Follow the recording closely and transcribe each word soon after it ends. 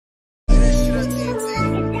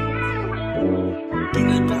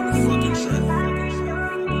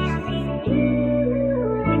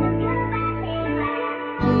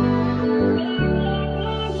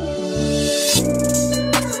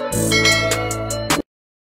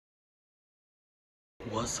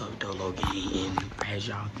What's up, Dolo Gang? And as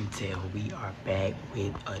y'all can tell, we are back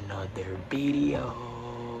with another video.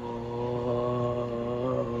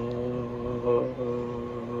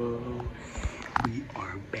 We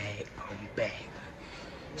are back. I'm back.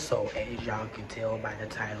 So as y'all can tell by the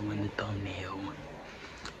title and the thumbnail,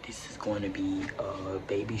 this is going to be a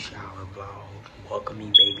baby shower vlog.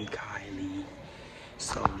 Welcoming baby Ky'Lee.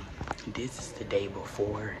 So this is the day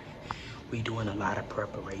before. We doing a lot of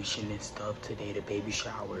preparation and stuff today. The baby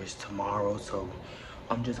shower is tomorrow, so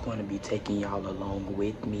I'm just going to be taking y'all along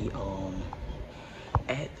with me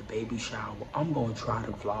at the baby shower. I'm going to try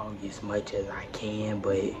to vlog as much as I can,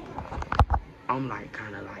 but I'm like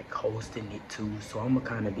kind of like hosting it too, so I'm gonna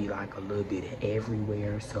kind of be like a little bit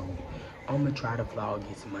everywhere. So I'm gonna try to vlog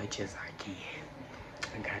as much as I can.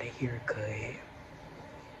 I got a haircut,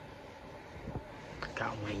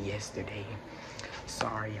 got one yesterday.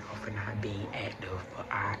 Sorry y'all for not being active, but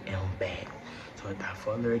I am back. So without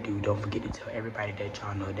further ado, don't forget to tell everybody that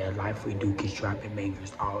y'all know that Life We Do keeps dropping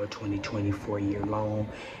bangers all 2024 year long.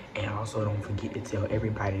 And also don't forget to tell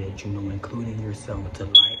everybody that you know, including yourself, to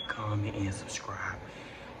like, comment, and subscribe.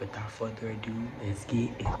 Without further ado, let's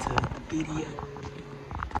get into the video.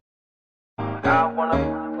 I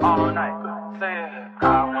wanna all night. Say it.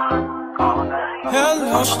 I wanna all night.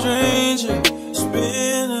 Hello, stranger. It's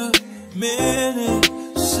been a minute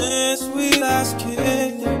since we last kicked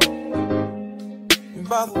it. And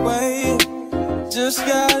by the way, just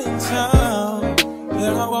got in town,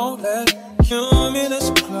 and I won't let cumulus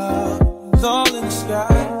clouds all in the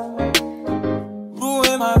sky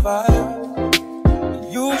ruin my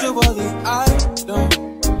vibe. Usually I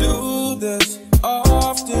don't do this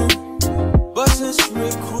often, but since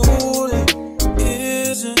recruiting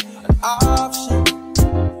isn't an option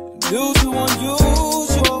due to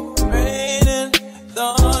unusual rain and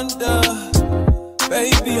thunder,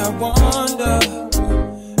 baby I wonder,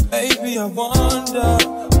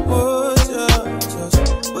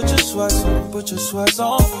 would you just put your sweats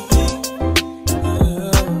on for me?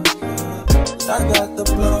 Yeah. I got the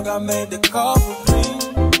plug, I made the call for me.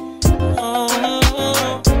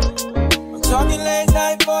 I'm talking late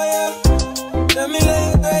night for ya. Let me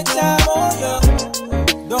lay a great time on ya.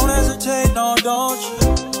 Don't hesitate, no, don't you?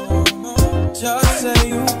 Just say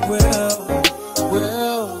you will.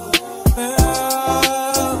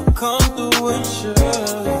 Come through and chill.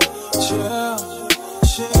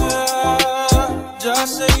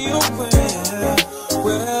 Just say you will.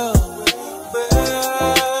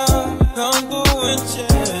 Come through and chill.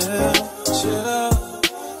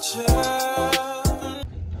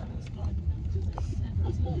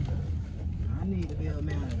 I need to be a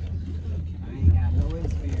manager. I ain't got no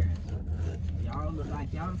experience. Y'all look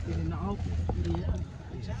like y'all sit in the office. Yeah.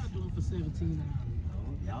 Y'all do it for 17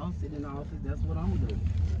 hours. Y'all sit in the office, that's what I'm doing.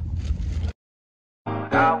 I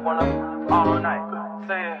wanna all night.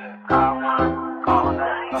 Say it. I wanna all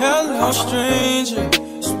night. Hello, stranger.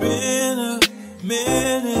 It's been a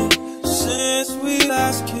minute since we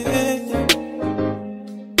last kicked it.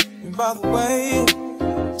 And by the way,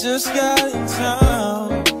 just got in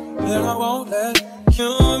town, and I won't let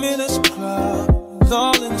cumulus clouds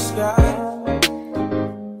all in the sky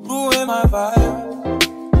ruin my vibe.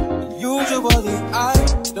 Usually I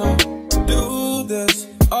don't do this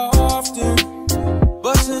often,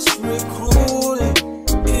 but since recruiting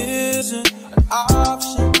isn't an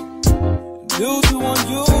option due to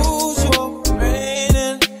unusual rain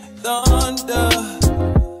and thunder,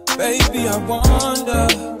 baby I wonder,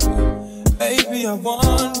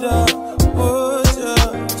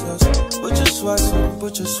 would you just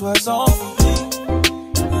put your sweats on for me?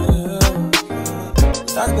 Yeah.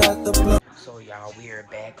 I got the blood. So y'all, we are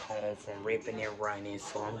back home from ripping and running,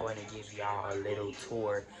 so I'm going to give y'all a little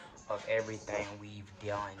tour of everything we've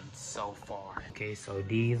done so far. Okay, so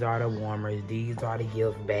these are the warmers, these are the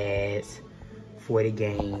gift bags for the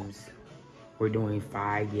games. We're doing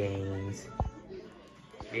 5 games.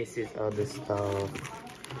 This is other stuff.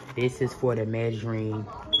 This is for the measuring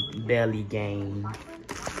belly game.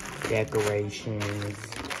 Decorations.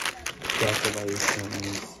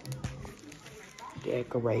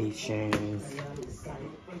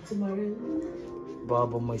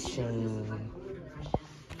 Bubble machine.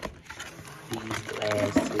 These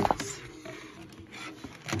glasses.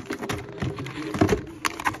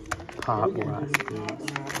 Pop rockets.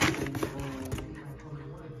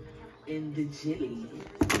 And the jelly.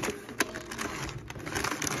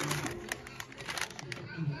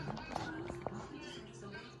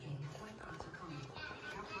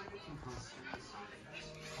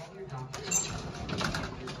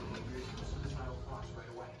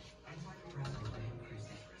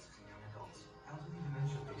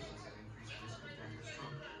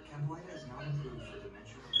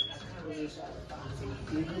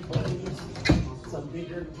 bigger boys, some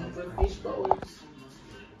bigger, deeper fish boys.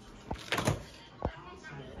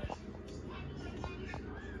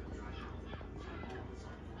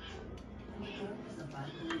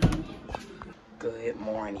 Good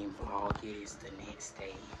morning, vlog. It is the next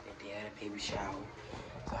day, the day of the baby shower.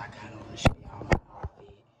 So I got on to show y'all my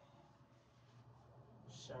outfit.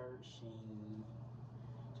 Shirt, sheen.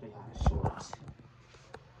 Show y'all the shorts.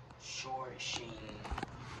 Short, sheen.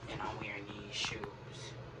 And I'm wearing these shoes.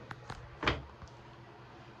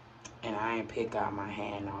 And I ain't pick out my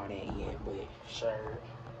hand all that yet, but shirt,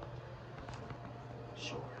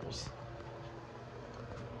 shorts.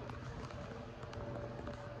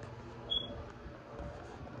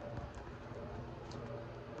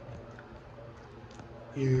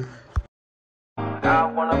 Yeah. I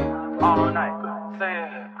wanna all night. Say it.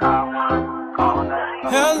 I wanna all night.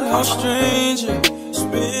 Hello, stranger. It's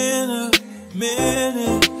been a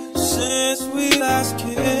minute since we last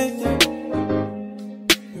kicked it.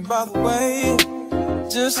 And by the way,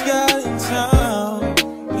 just got in town,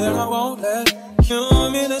 and I won't let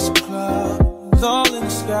cumulus clouds all in the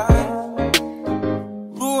sky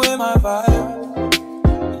ruin my vibe.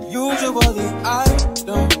 Usually I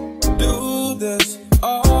don't do this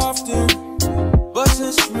often, but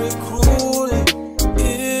since recruiting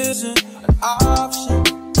isn't an option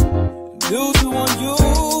due to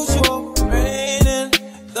unusual rain and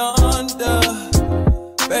thunder,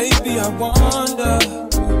 baby I wonder,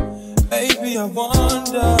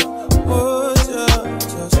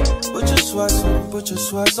 would you just put your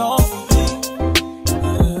sweats on for me?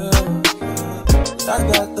 Yeah. I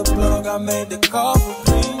got the plug, I made the call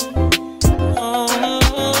for me.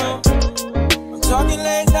 I'm talking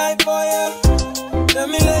late night for ya. Let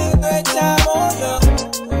me lay a great time on ya.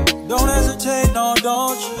 Don't hesitate, no,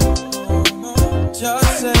 don't you?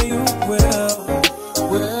 Just say you will.